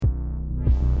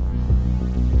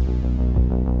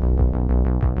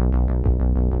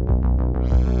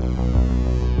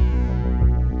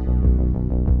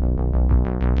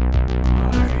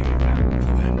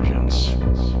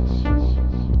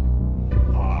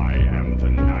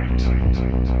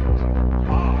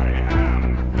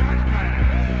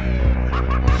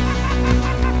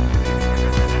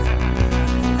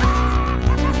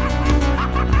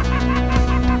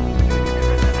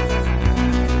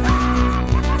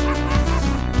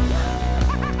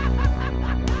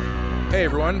Hey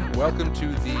everyone, welcome to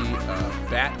the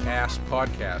Bat Ass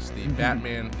Podcast, the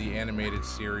Batman the Animated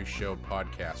Series Show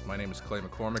podcast. My name is Clay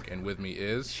McCormick, and with me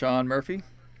is Sean Murphy.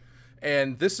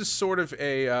 And this is sort of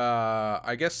a,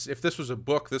 I guess if this was a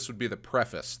book, this would be the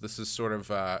preface. This is sort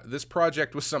of, this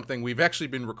project was something we've actually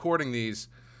been recording these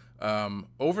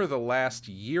over the last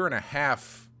year and a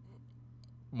half,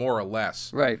 more or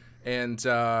less. Right. And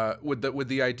with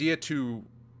the idea to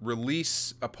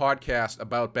release a podcast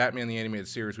about Batman the Animated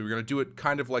Series, we were going to do it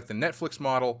kind of like the Netflix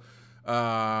model.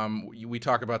 We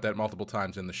talk about that multiple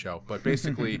times in the show. But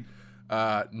basically,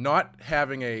 not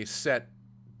having a set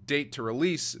date to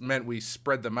release meant we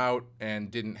spread them out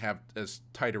and didn't have as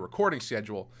tight a recording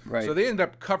schedule. Right. So they ended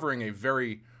up covering a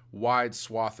very wide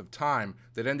swath of time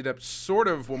that ended up sort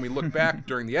of, when we look back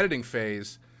during the editing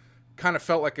phase, kind of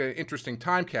felt like an interesting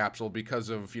time capsule because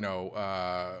of,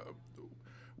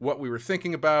 what we were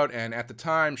thinking about. And at the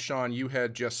time, Sean, you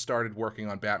had just started working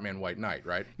on Batman White Knight,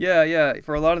 right? Yeah.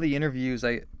 For a lot of the interviews,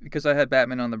 because I had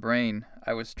Batman on the brain,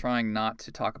 I was trying not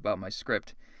to talk about my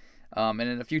script. And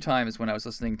then a few times when I was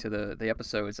listening to the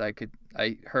episodes,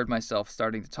 I heard myself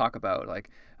starting to talk about,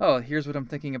 like, oh, here's what I'm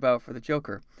thinking about for the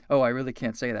Joker. Oh, I really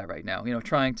can't say that right now.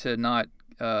 Trying to not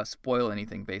spoil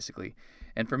anything, basically.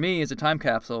 And for me, as a time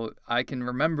capsule, I can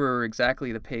remember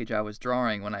exactly the page I was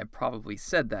drawing when I probably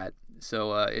said that.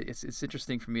 So it's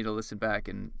interesting for me to listen back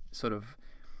and sort of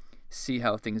see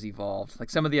how things evolved. Like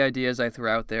some of the ideas I threw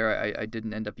out there, I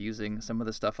didn't end up using. Some of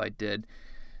the stuff I did.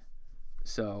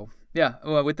 So yeah,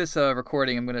 well, with this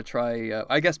recording, I'm going to try.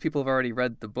 I guess people have already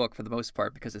read the book for the most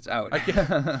part because it's out.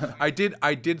 I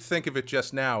did think of it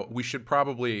just now. We should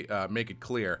probably make it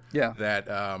clear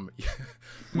that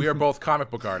we are both comic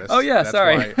book artists. Oh yeah, That's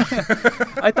sorry.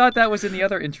 why... I thought that was in the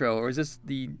other intro, or is this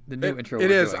the new intro? It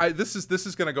is. This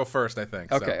is going to go first, I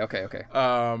think. Okay.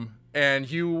 And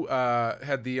you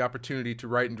had the opportunity to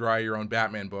write and draw your own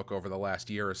Batman book over the last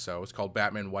year or so. It's called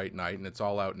Batman White Knight, and it's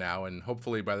all out now. And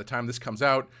hopefully by the time this comes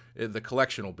out, the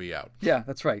collection will be out. Yeah,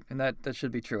 that's right. And that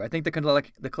should be true. I think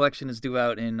the collection is due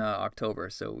out in October,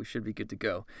 so we should be good to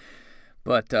go.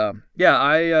 But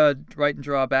I write and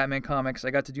draw Batman comics.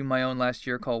 I got to do my own last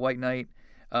year called White Knight.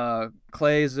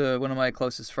 Clay is one of my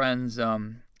closest friends.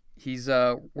 He's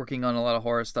working on a lot of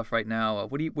horror stuff right now.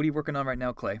 What are you working on right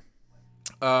now, Clay?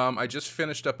 I just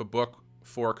finished up a book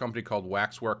for a company called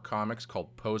Waxwork Comics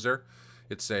called Poser.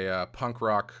 It's a punk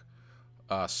rock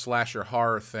slasher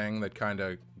horror thing that kind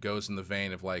of goes in the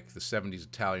vein of like the 70s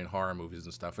Italian horror movies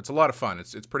and stuff. It's a lot of fun.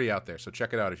 It's pretty out there, so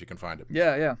check it out if you can find it.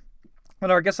 Yeah.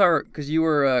 Well, I guess because you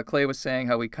were Clay was saying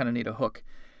how we kind of need a hook,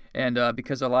 and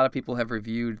because a lot of people have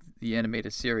reviewed the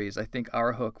animated series, I think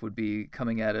our hook would be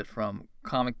coming at it from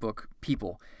comic book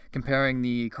people, comparing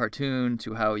the cartoon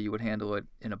to how you would handle it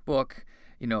in a book.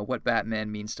 What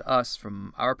Batman means to us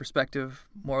from our perspective,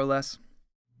 more or less.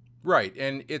 Right,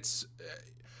 and it's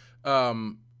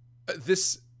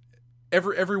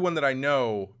everyone that I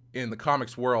know in the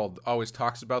comics world always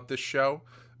talks about this show,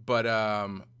 but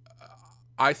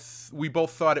we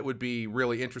both thought it would be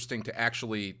really interesting to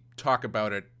actually talk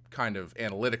about it kind of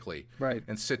analytically, right,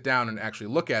 and sit down and actually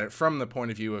look at it from the point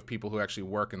of view of people who actually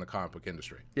work in the comic book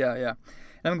industry. Yeah.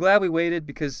 And I'm glad we waited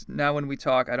because now when we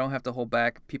talk, I don't have to hold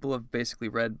back. People have basically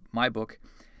read my book.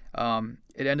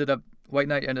 White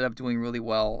Knight ended up doing really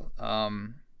well.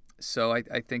 So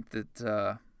I think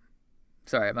that,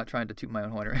 sorry, I'm not trying to toot my own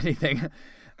horn or anything.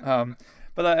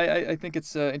 But I think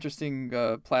it's an interesting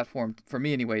platform, for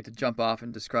me anyway, to jump off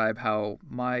and describe how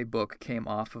my book came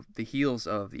off of the heels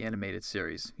of the animated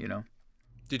series,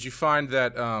 Did you find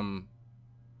that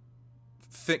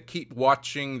keep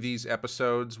watching these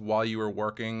episodes while you were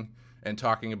working and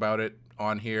talking about it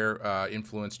on here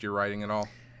influenced your writing at all?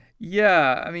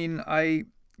 Yeah, I mean, I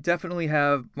definitely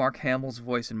have Mark Hamill's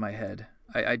voice in my head.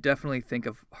 I definitely think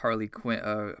of Harley Quinn,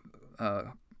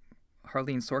 Harleen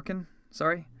Sorkin,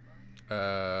 sorry?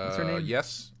 What's her name?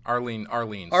 Yes, Arlene.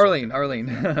 Arlene.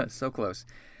 So close.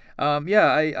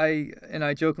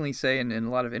 I jokingly say in a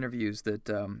lot of interviews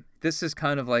that this is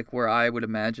kind of like where I would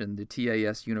imagine the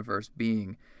TAS universe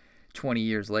being 20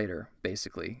 years later,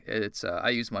 basically. It's I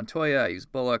use Montoya, I use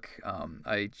Bullock.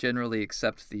 I generally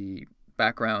accept the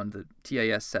background that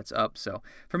TAS sets up. So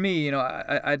for me,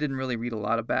 I didn't really read a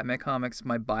lot of Batman comics.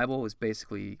 My Bible was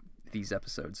basically these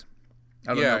episodes.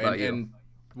 I don't know about you. And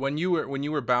when you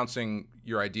were bouncing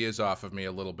your ideas off of me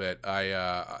a little bit,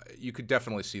 you could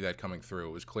definitely see that coming through.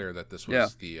 It was clear that this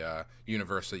was the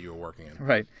universe that you were working in.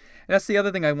 Right. And that's the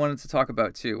other thing I wanted to talk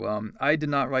about too. I did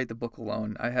not write the book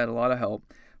alone. I had a lot of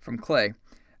help from Clay.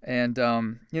 And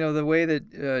the way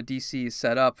that DC is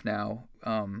set up now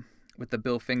with the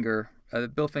Bill Finger.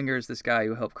 Bill Finger is this guy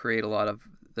who helped create a lot of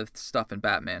the stuff in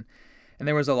Batman. And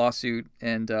there was a lawsuit,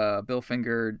 and Bill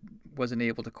Finger wasn't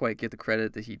able to quite get the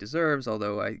credit that he deserves,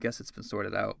 although I guess it's been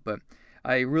sorted out. But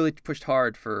I really pushed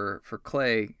hard for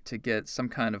Clay to get some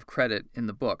kind of credit in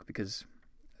the book because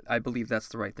I believe that's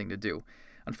the right thing to do.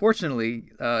 Unfortunately,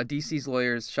 DC's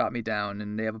lawyers shot me down,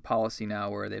 and they have a policy now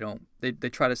where they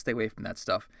try to stay away from that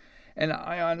stuff. And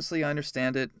I honestly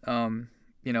understand it.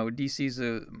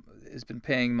 DC's has been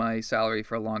paying my salary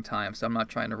for a long time, so I'm not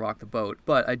trying to rock the boat.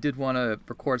 But I did want to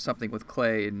record something with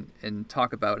Clay and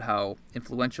talk about how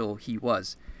influential he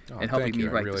was in helping me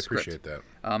write the script. I really appreciate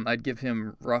that. I'd give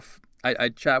him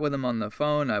I'd chat with him on the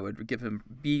phone. I would give him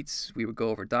beats. We would go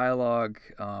over dialogue.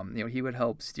 He would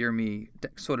help steer me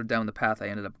sort of down the path I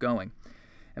ended up going.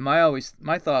 And my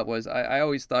thought was I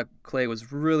always thought Clay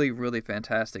was really, really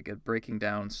fantastic at breaking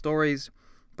down stories,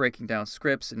 breaking down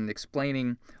scripts, and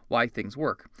explaining why things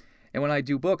work. And when I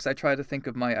do books, I try to think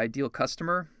of my ideal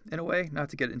customer in a way, not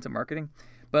to get into marketing.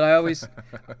 But I always,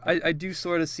 I do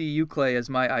sort of see you, Clay, as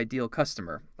my ideal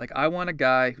customer. Like, I want a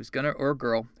guy or a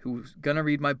girl who's gonna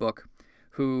read my book,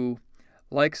 who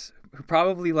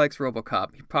probably likes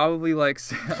RoboCop. He probably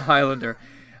likes Highlander,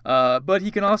 but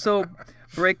he can also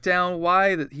break down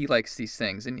why that he likes these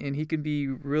things, and he can be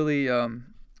really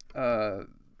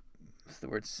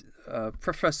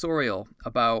professorial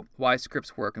about why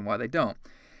scripts work and why they don't.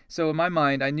 So in my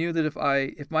mind, I knew that if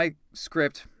my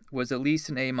script was at least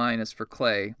an A- for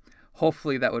Clay,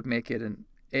 hopefully that would make it an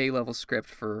A-level script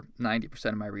for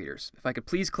 90% of my readers. If I could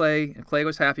please Clay and Clay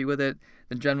was happy with it,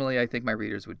 then generally I think my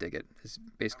readers would dig it, is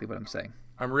basically what I'm saying.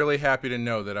 I'm really happy to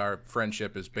know that our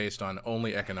friendship is based on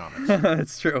only economics.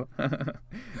 That's true. No,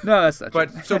 that's not true.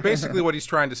 But so basically what he's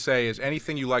trying to say is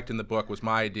anything you liked in the book was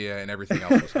my idea and everything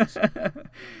else was his.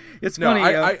 It's funny.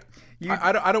 I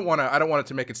don't want it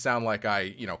to make it sound like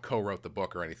I co-wrote the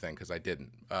book or anything, because I didn't.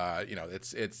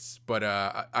 But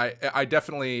I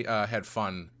definitely had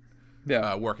fun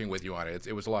working with you on it.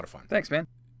 It was a lot of fun. Thanks, man.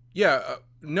 Yeah,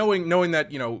 knowing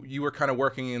that you were kind of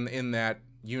working in that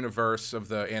universe of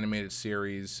the animated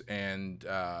series and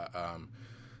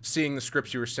seeing the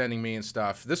scripts you were sending me and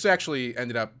stuff. This actually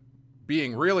ended up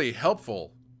being really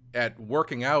helpful at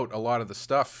working out a lot of the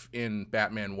stuff in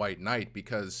Batman White Knight,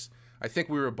 because I think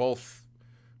we were both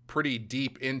pretty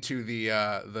deep into the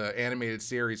animated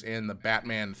series and the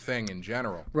Batman thing in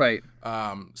general. Right.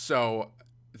 So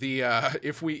the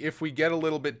if we get a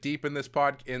little bit deep in this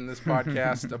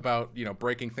podcast about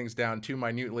breaking things down too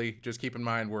minutely, just keep in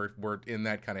mind we're in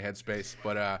that kind of headspace.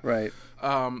 But right.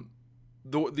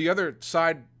 The other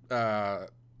side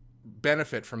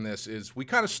benefit from this is we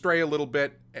kind of stray a little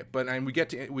bit, and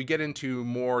we get into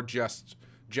more just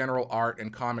general art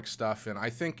and comic stuff. And I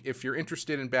think if you're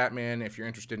interested in Batman, if you're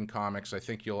interested in comics, I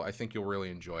think you'll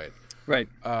really enjoy it. Right.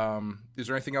 Is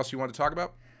there anything else you want to talk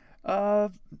about?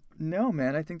 No,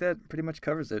 man. I think that pretty much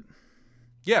covers it.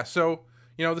 Yeah. So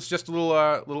this is just a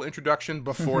little introduction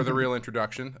before the real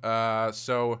introduction.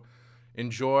 So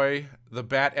enjoy the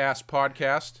Bat-Ass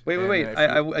podcast. Wait.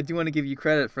 I do want to give you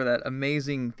credit for that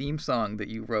amazing theme song that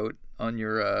you wrote on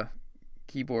your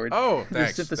keyboard. Oh,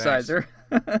 thanks. Your synthesizer.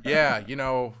 Thanks. Yeah,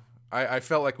 I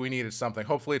felt like we needed something.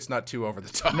 Hopefully it's not too over the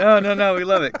top. No, we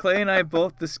love it. Clay and I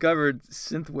both discovered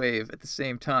synthwave at the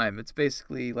same time. It's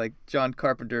basically like John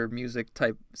Carpenter music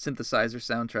type synthesizer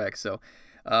soundtrack. So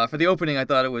for the opening, I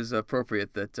thought it was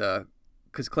appropriate that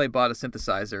because Clay bought a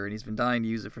synthesizer and he's been dying to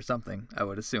use it for something, I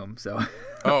would assume. So.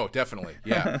 Oh, definitely.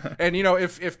 Yeah. And,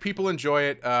 if people enjoy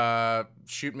it,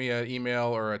 shoot me an email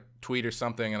or a tweet or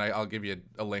something, and I'll give you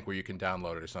a link where you can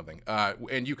download it or something.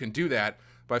 And you can do that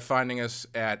by finding us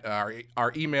at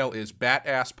our email is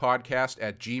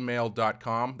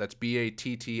batasspodcast@gmail.com. That's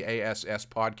BATTASS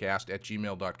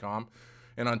podcast@gmail.com.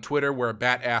 And on Twitter, we're at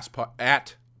Bat-Ass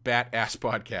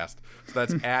Podcast. So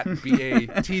that's at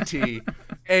BATTASS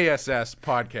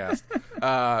Podcast.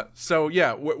 So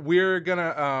yeah, we're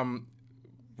gonna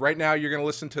right now you're gonna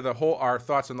listen to our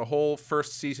thoughts on the whole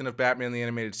first season of Batman the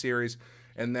Animated Series,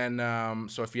 and then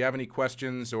so if you have any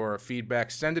questions or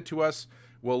feedback, send it to us.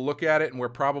 We'll look at it, and we're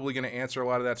probably going to answer a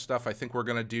lot of that stuff. I think we're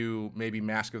going to do maybe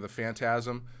Mask of the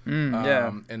Phantasm.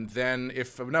 Yeah. And then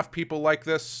if enough people like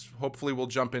this, hopefully we'll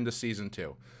jump into season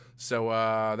 2. So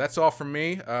that's all from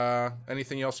me.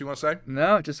 Anything else you want to say?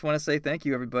 No, just want to say thank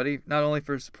you, everybody. Not only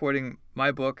for supporting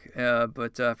my book,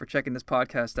 but for checking this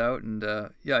podcast out. And I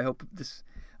hope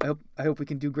we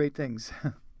can do great things.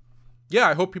 Yeah,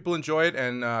 I hope people enjoy it,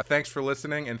 and thanks for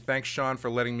listening, and thanks, Sean, for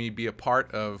letting me be a part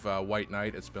of White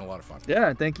Knight. It's been a lot of fun.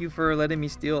 Yeah, thank you for letting me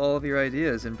steal all of your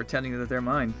ideas and pretending that they're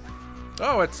mine.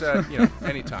 Oh, it's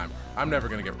anytime. I'm never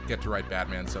gonna get to write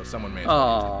Batman, so someone may.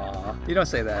 Aw, you don't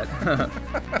say that.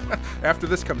 After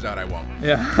this comes out, I won't.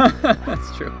 Yeah,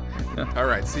 that's true. All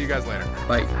right, see you guys later.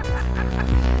 Bye.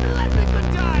 Let the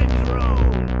good times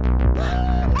roll.